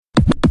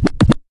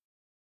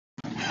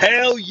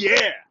Hell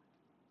yeah!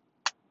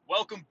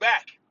 Welcome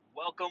back.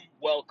 Welcome.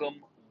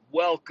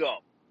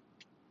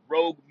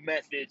 Rogue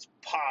Methods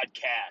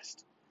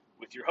Podcast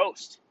with your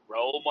host,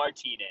 Raul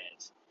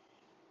Martinez.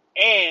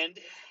 And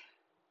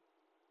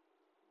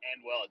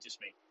just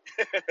me.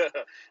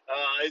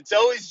 It's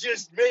always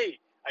just me.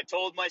 I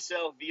told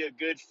myself via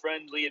good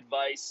friendly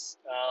advice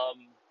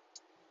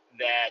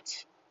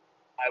that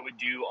I would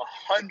do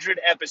 100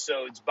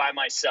 episodes by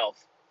myself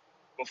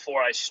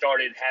before I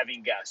started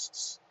having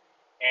guests.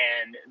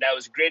 And that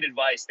was great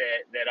advice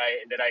that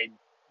I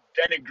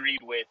then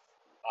agreed with,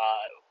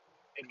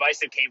 advice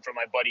that came from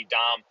my buddy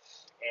Dom,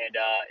 and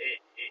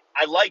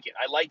I like it.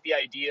 I like the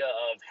idea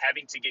of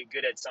having to get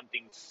good at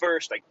something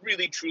first, like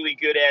really truly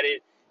good at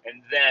it,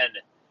 and then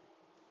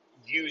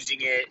using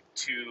it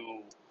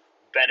to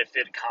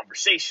benefit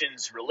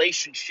conversations,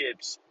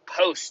 relationships,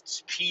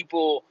 posts,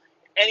 people,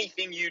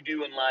 anything you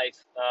do in life.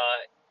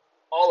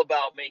 All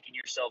about making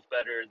yourself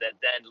better that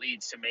then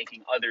leads to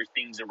making other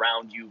things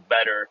around you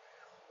better,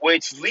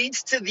 which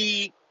leads to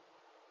the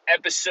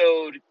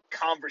episode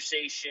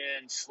conversation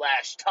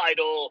slash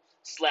title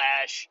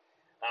slash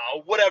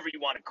whatever you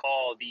want to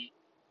call the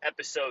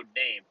episode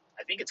name.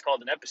 I think it's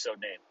called an episode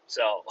name.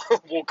 So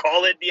we'll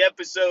call it the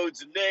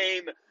episode's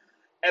name.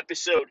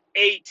 Episode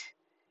 8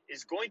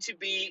 is going to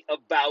be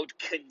about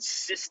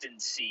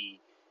consistency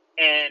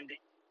and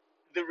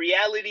the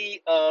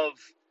reality of,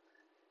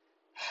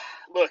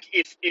 look,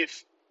 if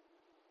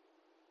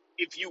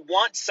you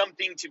want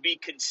something to be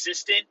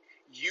consistent,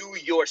 you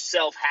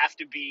yourself have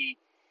to be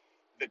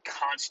the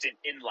constant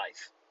in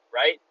life,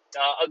 right?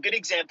 A good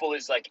example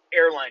is like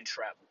airline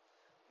travel.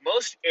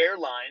 Most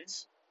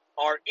airlines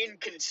are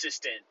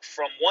inconsistent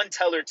from one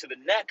teller to the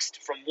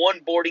next, from one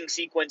boarding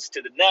sequence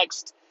to the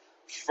next,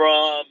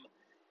 from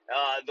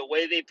the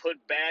way they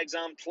put bags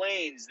on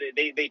planes.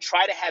 They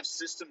try to have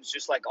systems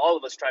just like all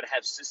of us try to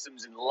have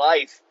systems in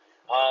life,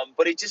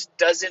 but it just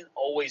doesn't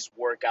always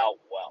work out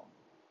well.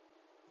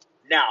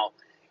 Now,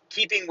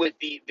 keeping with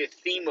the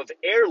theme of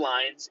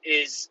airlines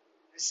is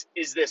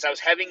this. I was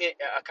having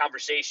a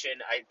conversation,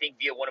 I think,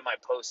 via one of my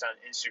posts on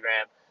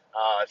Instagram.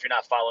 If you're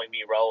not following me,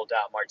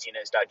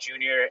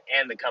 Raul.Martinez.Jr.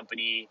 and the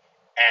company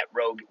at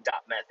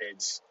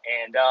Rogue.Methods.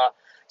 And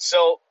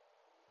so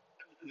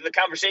the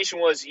conversation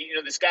was,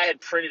 this guy had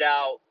printed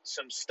out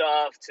some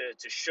stuff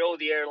to show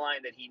the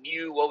airline that he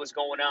knew what was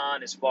going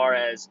on as far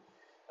as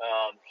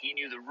he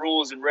knew the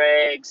rules and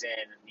regs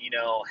and,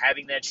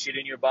 having that shit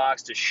in your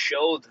box to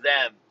show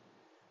them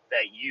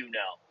that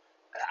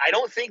I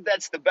don't think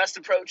that's the best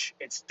approach.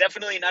 It's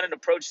definitely not an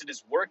approach that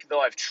has worked,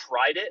 though I've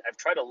tried it. I've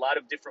tried a lot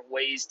of different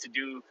ways to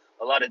do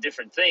a lot of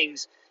different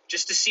things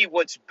just to see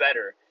what's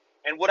better.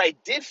 And what I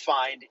did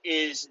find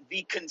is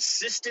the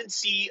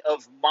consistency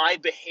of my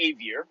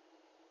behavior,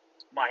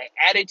 my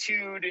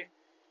attitude,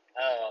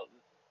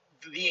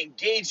 the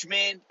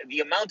engagement,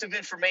 the amount of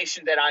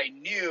information that I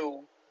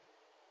knew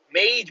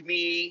made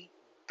me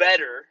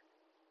better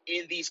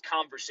in these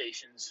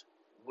conversations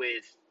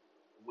with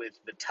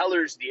the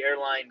tellers, the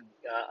airline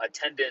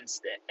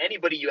attendants,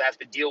 anybody you have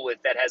to deal with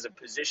that has a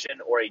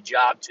position or a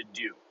job to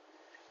do.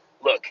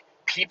 Look,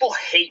 people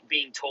hate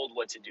being told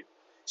what to do,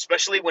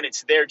 especially when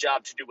it's their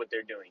job to do what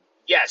they're doing.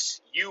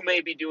 Yes, you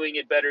may be doing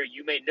it better.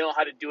 You may know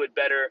how to do it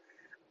better.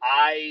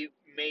 I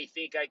may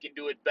think I can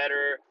do it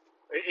better.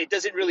 It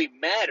doesn't really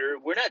matter.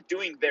 We're not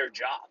doing their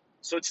job.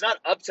 So it's not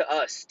up to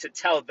us to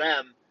tell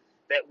them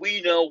that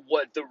we know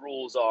what the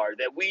rules are,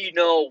 that we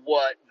know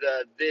what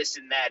the this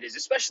and that is,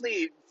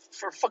 especially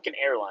for fucking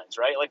airlines,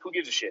 right? Like, who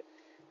gives a shit?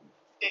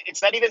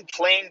 It's not even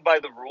playing by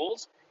the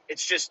rules.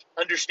 It's just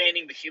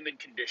understanding the human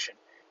condition.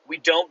 We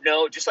don't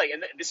know, just like,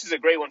 and this is a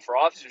great one for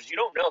officers, you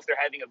don't know if they're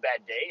having a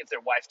bad day, if their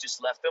wife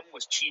just left them,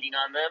 was cheating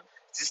on them,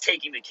 just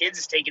taking the kids,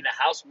 is taking the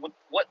house,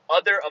 what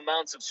other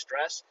amounts of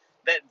stress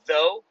that,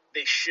 though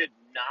they should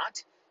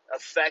not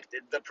affect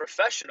the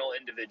professional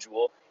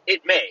individual,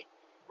 it may,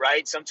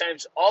 right?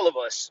 Sometimes all of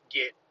us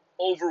get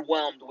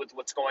overwhelmed with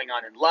what's going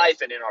on in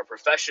life and in our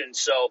profession.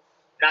 So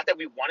not that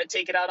we want to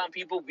take it out on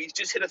people, we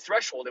just hit a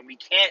threshold and we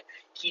can't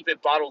keep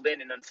it bottled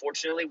in. And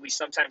unfortunately, we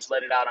sometimes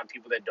let it out on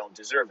people that don't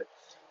deserve it.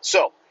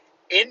 So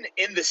in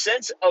the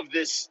sense of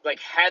this,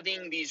 like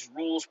having these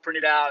rules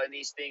printed out and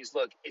these things,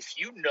 look, if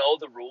you know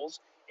the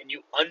rules and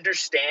you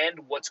understand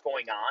what's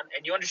going on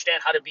and you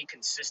understand how to be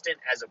consistent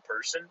as a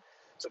person,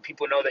 so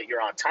people know that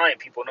you're on time,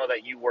 people know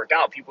that you work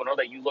out, people know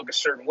that you look a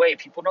certain way,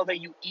 people know that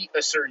you eat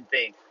a certain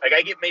thing. Like,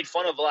 I get made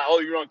fun of a lot.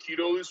 Oh, you're on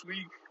keto this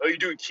week? Oh, you're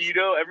doing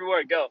keto? Everywhere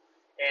I go.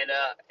 And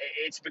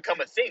it's become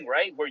a thing,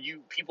 right, where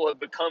people have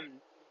become,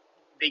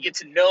 they get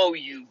to know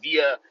you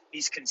via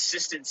these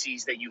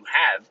consistencies that you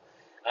have.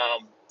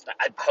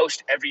 I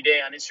post every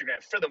day on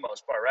Instagram for the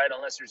most part, right?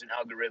 Unless there's an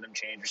algorithm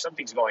change or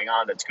something's going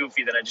on that's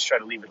goofy, then I just try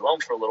to leave it alone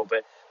for a little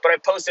bit. But I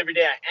post every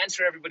day. I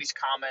answer everybody's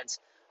comments.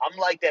 I'm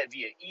like that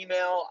via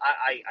email.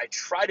 I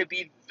try to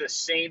be the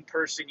same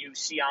person you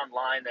see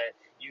online that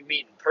you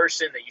meet in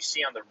person, that you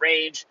see on the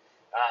range.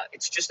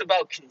 It's just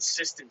about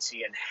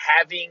consistency and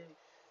having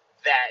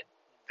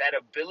that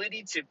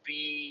ability to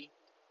be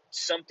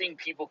something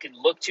people can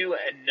look to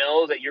and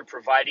know that you're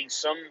providing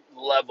some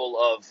level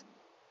of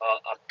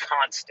a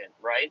constant,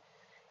 right?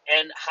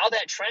 And how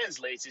that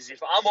translates is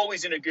if I'm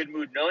always in a good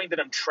mood, knowing that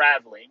I'm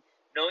traveling,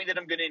 knowing that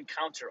I'm going to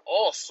encounter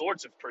all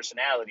sorts of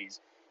personalities.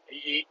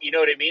 You know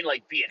what I mean?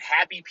 Like, be it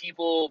happy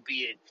people,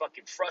 be it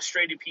fucking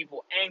frustrated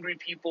people, angry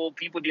people,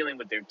 people dealing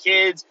with their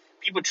kids,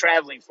 people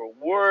traveling for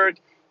work,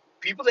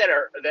 people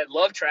that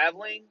love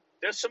traveling.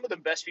 They're some of the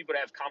best people to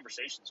have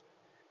conversations with.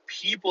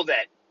 People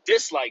that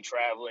dislike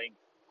traveling,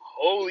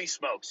 holy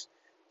smokes,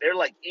 they're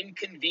like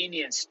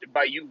inconvenienced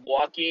by you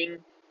walking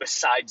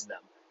besides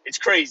them. It's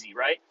crazy,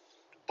 right?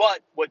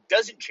 But what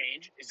doesn't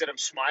change is that I'm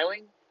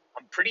smiling.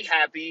 I'm pretty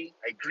happy.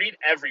 I greet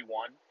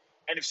everyone.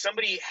 And if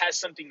somebody has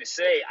something to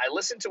say, I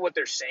listen to what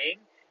they're saying.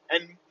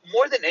 And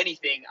more than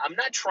anything, I'm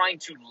not trying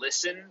to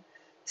listen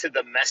to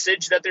the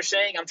message that they're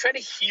saying. I'm trying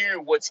to hear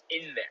what's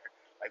in there.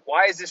 Like,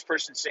 why is this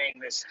person saying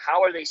this?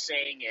 How are they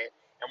saying it?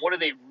 And what are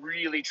they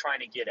really trying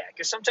to get at?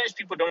 Because sometimes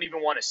people don't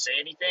even want to say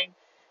anything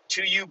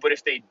to you, but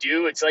if they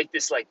do, it's like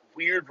this like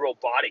weird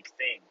robotic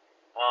thing.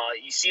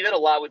 You see that a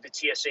lot with the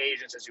TSA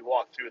agents as you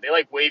walk through. They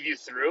like wave you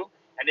through,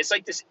 and it's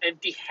like this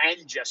empty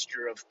hand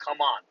gesture of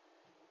 "come on,"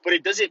 but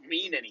it doesn't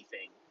mean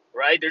anything,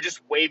 right? They're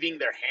just waving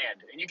their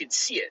hand, and you can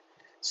see it.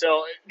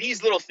 So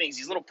these little things,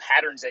 these little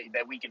patterns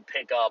that we can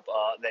pick up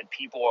that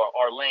people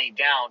are laying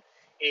down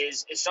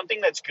is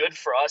something that's good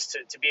for us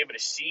to be able to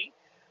see.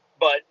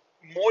 But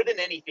more than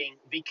anything,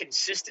 the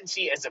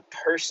consistency as a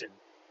person,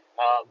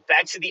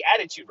 back to the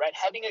attitude, right?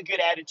 Having a good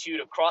attitude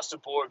across the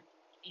board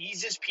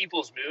eases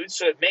people's moods,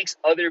 so it makes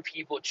other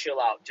people chill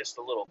out just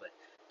a little bit,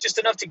 just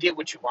enough to get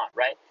what you want,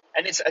 right?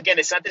 And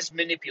it's not this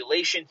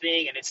manipulation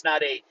thing, and it's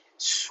not a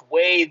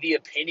sway the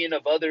opinion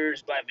of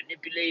others by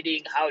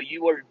manipulating how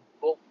you are.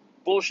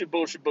 Bullshit.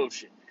 All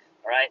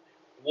right.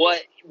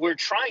 What we're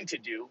trying to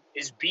do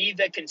is be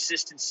the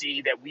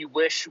consistency that we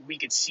wish we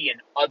could see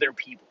in other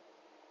people,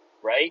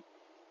 right?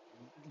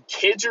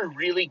 Kids are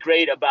really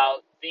great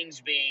about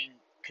things being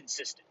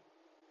consistent,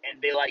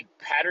 and they like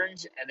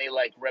patterns, and they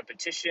like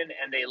repetition,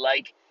 and they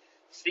like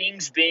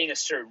things being a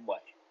certain way.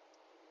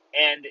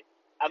 And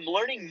I'm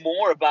learning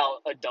more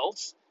about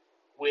adults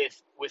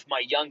with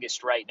my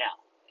youngest right now.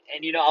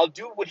 And I'll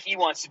do what he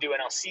wants to do,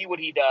 and I'll see what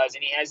he does,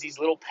 and he has these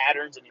little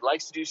patterns, and he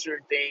likes to do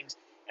certain things.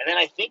 And then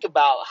I think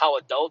about how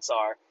adults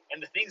are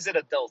and the things that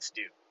adults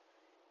do,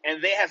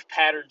 and they have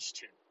patterns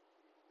too,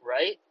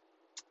 right?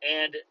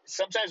 And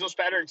sometimes those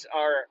patterns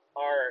are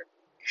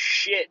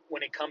shit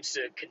when it comes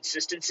to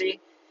consistency,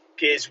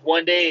 because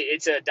one day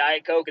it's a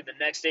Diet Coke and the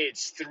next day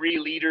it's 3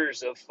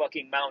 liters of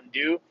fucking Mountain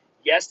Dew.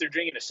 Yes, they're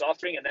drinking a soft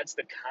drink and that's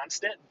the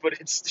constant, but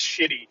it's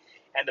shitty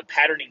and the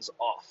patterning's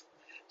off.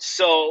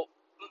 So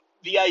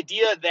the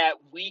idea that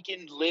we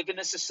can live in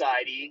a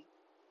society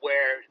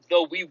where,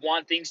 though we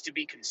want things to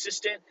be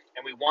consistent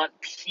and we want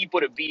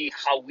people to be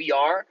how we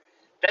are,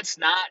 that's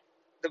not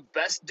the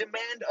best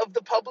demand of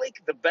the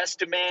public. The best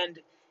demand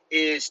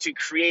is to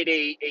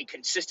create a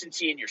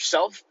consistency in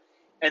yourself,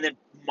 and then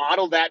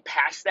model that,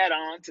 pass that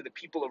on to the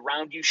people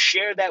around you,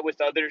 share that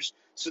with others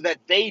so that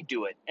they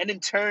do it. And in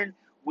turn,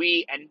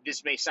 and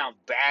this may sound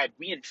bad,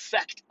 we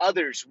infect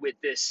others with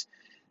this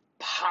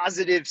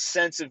positive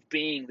sense of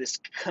being, this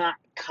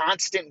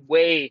constant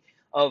way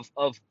of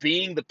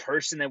being the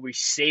person that we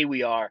say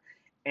we are,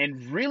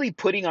 and really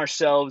putting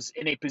ourselves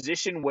in a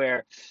position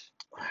where,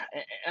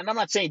 and I'm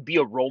not saying be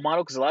a role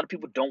model, because a lot of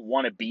people don't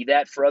want to be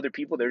that for other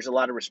people. There's a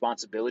lot of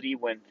responsibility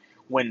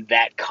when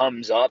that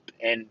comes up,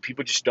 and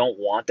people just don't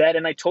want that.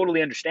 And I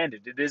totally understand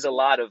it. It is a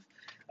lot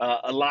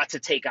to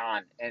take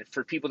on, and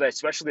for people that,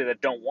 especially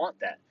that don't want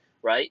that,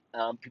 right?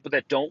 People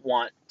that don't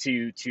want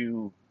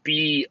to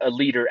be a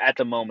leader at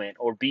the moment,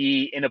 or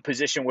be in a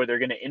position where they're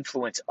going to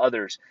influence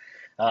others.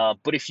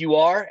 But if you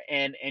are,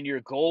 and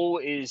your goal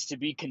is to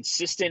be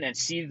consistent and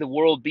see the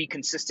world be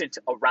consistent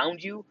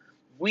around you,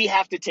 we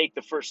have to take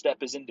the first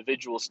step as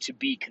individuals to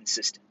be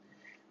consistent.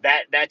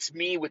 That's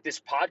me with this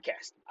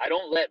podcast. I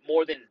don't let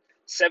more than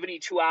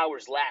 72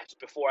 hours lapse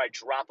before I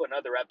drop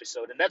another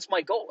episode. And that's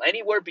my goal.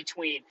 Anywhere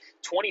between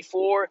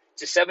 24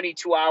 to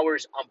 72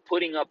 hours, I'm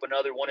putting up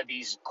another one of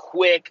these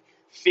quick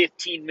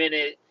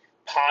 15-minute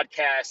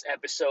podcast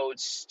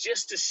episodes,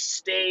 just to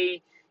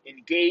stay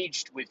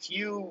engaged with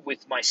you,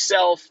 with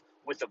myself,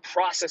 with the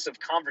process of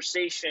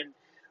conversation,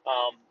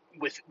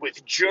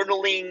 with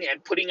journaling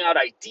and putting out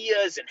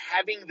ideas, and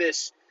having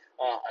this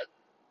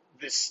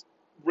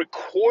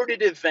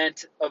recorded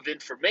event of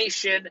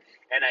information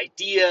and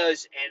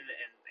ideas,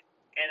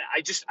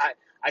 and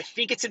I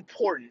think it's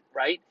important,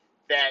 right,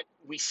 that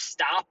we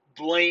stop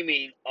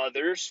blaming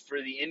others for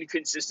the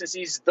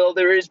inconsistencies, though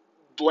there is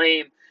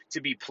blame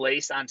to be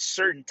placed on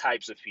certain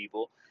types of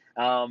people.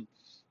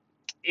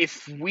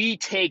 If we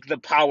take the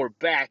power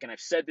back, and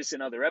I've said this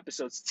in other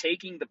episodes,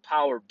 taking the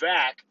power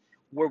back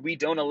where we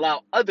don't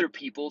allow other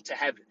people to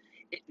have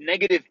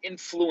negative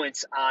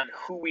influence on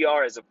who we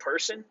are as a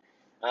person,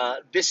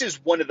 this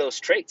is one of those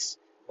traits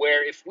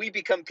where if we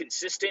become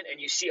consistent and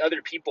you see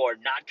other people are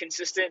not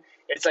consistent,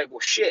 it's like, well,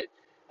 shit,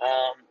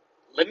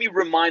 let me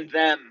remind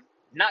them,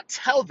 not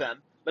tell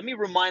them, Let me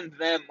remind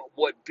them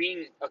what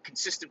being a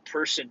consistent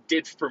person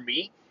did for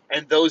me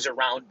and those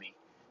around me.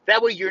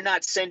 That way you're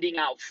not sending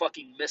out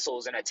fucking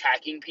missiles and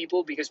attacking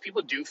people, because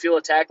people do feel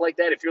attacked like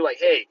that. If you're like,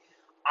 hey,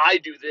 I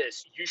do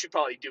this, you should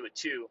probably do it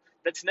too.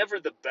 That's never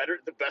the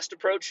best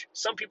approach.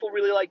 Some people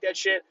really like that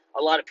shit.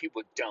 A lot of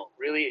people don't.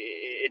 Really,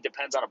 it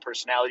depends on a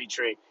personality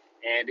trait.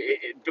 And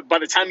by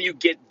the time you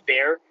get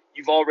there,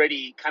 you've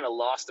already kind of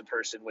lost the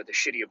person with a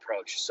shitty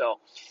approach. So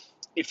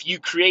if you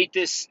create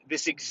this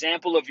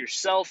example of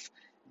yourself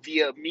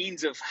via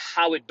means of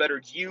how it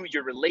bettered you,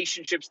 your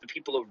relationships, the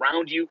people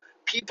around you,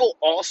 people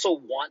also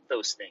want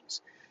those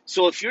things.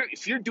 So if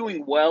you're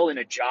doing well in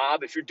a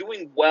job, if you're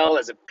doing well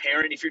as a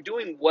parent, if you're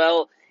doing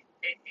well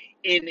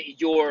in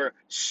your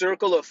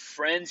circle of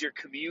friends, your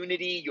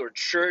community, your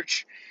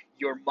church,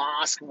 your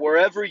mosque,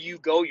 wherever you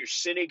go, your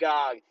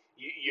synagogue,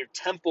 your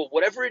temple,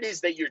 whatever it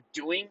is that you're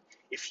doing,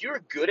 if you're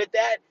good at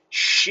that,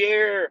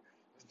 share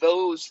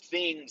those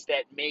things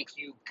that make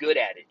you good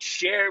at it.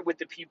 Share with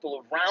the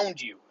people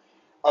around you.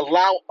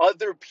 Allow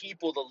other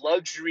people the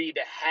luxury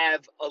to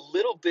have a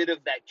little bit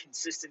of that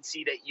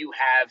consistency that you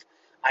have.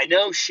 I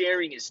know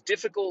sharing is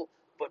difficult,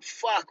 but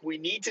fuck, we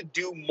need to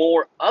do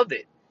more of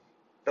it.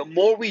 The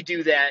more we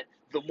do that,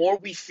 the more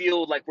we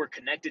feel like we're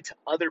connected to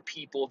other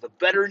people, the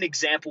better an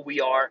example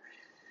we are,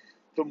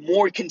 the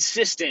more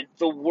consistent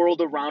the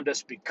world around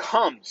us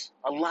becomes,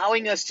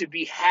 allowing us to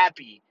be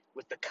happy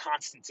with the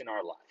constants in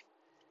our life.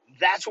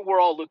 That's what we're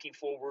all looking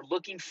for. We're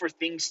looking for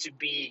things to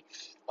be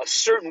a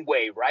certain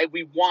way, right?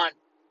 We want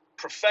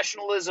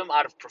professionalism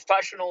out of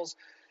professionals.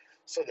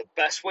 So the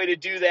best way to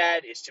do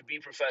that is to be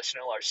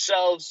professional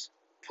ourselves,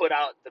 put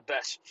out the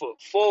best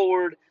foot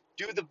forward,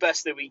 do the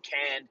best that we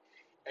can,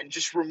 and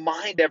just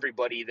remind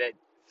everybody that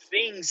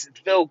things,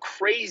 though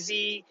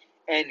crazy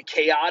and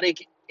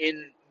chaotic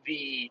in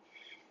the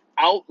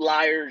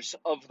outliers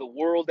of the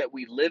world that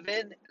we live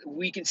in,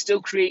 we can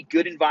still create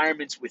good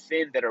environments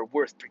within that are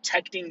worth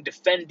protecting,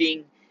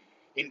 defending,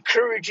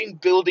 encouraging,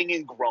 building,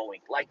 and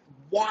growing. Like,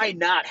 why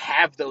not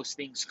have those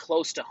things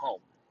close to home,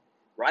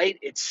 right?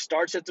 It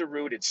starts at the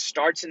root. It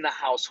starts in the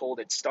household.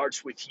 It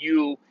starts with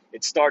you.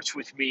 It starts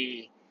with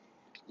me.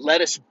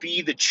 Let us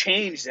be the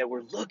change that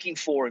we're looking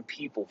for in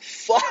people.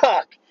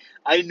 Fuck.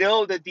 I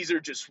know that these are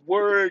just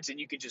words and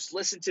you can just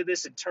listen to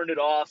this and turn it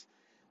off.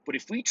 But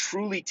if we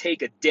truly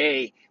take a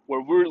day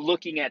where we're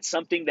looking at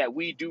something that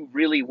we do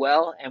really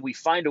well and we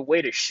find a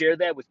way to share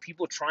that with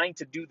people trying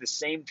to do the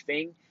same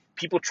thing,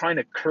 people trying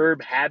to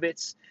curb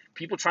habits,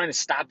 people trying to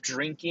stop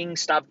drinking,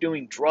 stop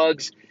doing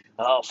drugs,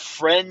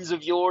 friends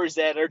of yours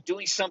that are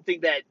doing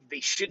something that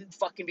they shouldn't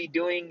fucking be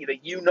doing,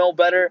 that you know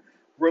better,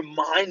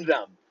 remind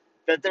them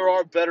that there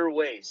are better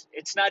ways.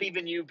 It's not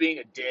even you being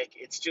a dick.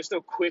 It's just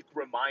a quick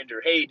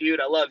reminder. Hey, dude,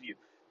 I love you.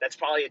 That's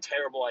probably a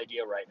terrible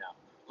idea right now.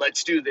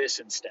 Let's do this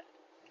instead.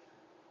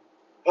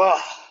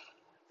 Oh,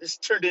 this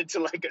turned into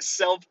like a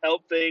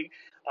self-help thing.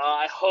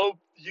 I hope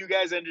you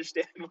guys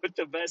understand what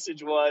the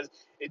message was.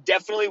 It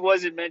definitely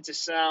wasn't meant to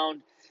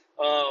sound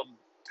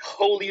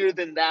holier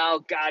than thou.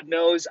 God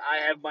knows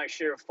I have my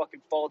share of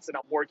fucking faults that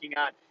I'm working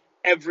on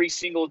every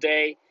single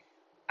day.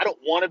 I don't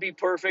want to be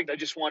perfect. I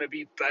just want to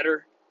be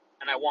better.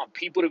 And I want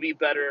people to be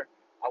better.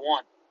 I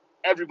want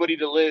everybody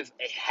to live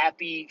a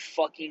happy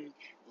fucking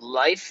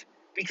life,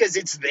 because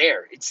it's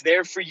there. It's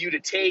there for you to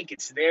take.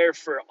 It's there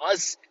for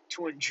us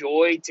to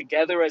enjoy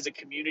together as a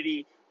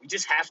community. We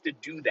just have to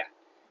do that.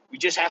 We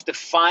just have to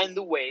find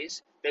the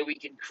ways that we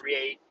can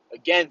create,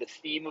 again, the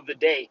theme of the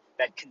day,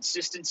 that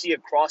consistency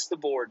across the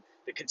board,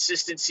 the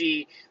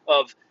consistency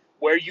of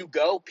where you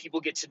go,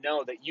 people get to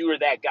know that you are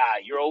that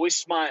guy. You're always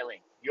smiling.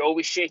 You're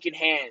always shaking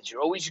hands.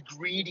 You're always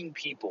greeting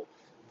people.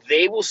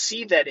 They will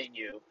see that in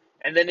you.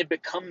 And then it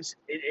becomes,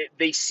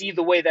 they see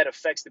the way that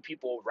affects the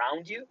people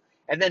around you.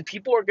 And then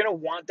people are going to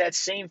want that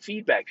same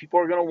feedback. People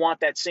are going to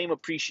want that same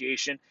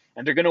appreciation.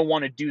 And they're going to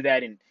want to do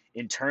that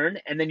in turn.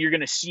 And then you're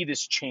going to see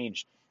this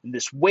change. And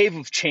this wave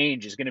of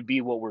change is going to be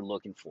what we're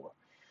looking for.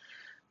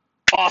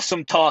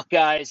 Awesome talk,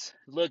 guys.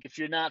 Look, if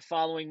you're not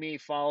following me,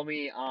 follow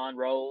me on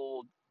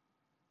Raul,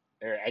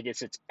 or I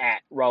guess it's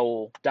at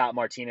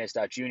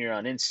Raul.Martinez.Jr.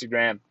 on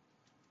Instagram.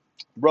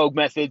 Rogue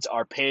Methods,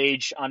 our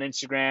page on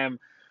Instagram,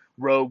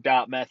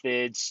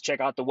 rogue.methods. Check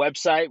out the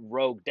website,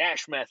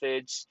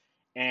 rogue-methods,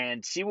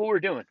 and see what we're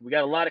doing. We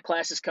got a lot of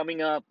classes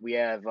coming up. We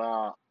have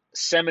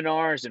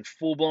seminars and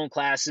full-blown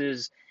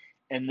classes.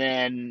 And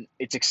then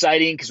it's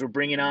exciting because we're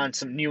bringing on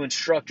some new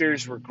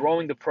instructors. We're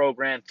growing the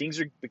program. Things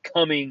are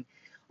becoming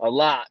a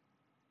lot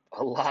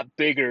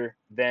bigger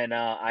than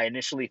I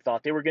initially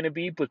thought they were going to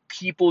be, but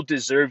people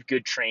deserve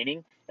good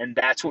training, and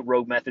that's what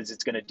Rogue Methods is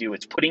going to do.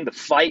 It's putting the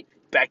fight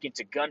back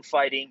into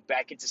gunfighting,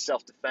 back into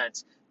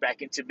self-defense,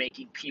 back into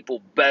making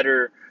people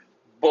better,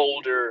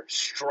 bolder,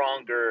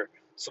 stronger,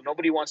 so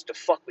nobody wants to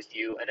fuck with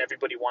you and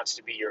everybody wants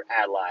to be your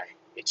ally.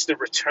 It's the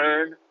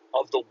return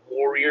of the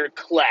warrior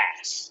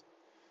class.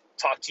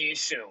 Talk to you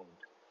soon.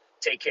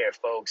 Take care,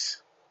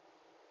 folks.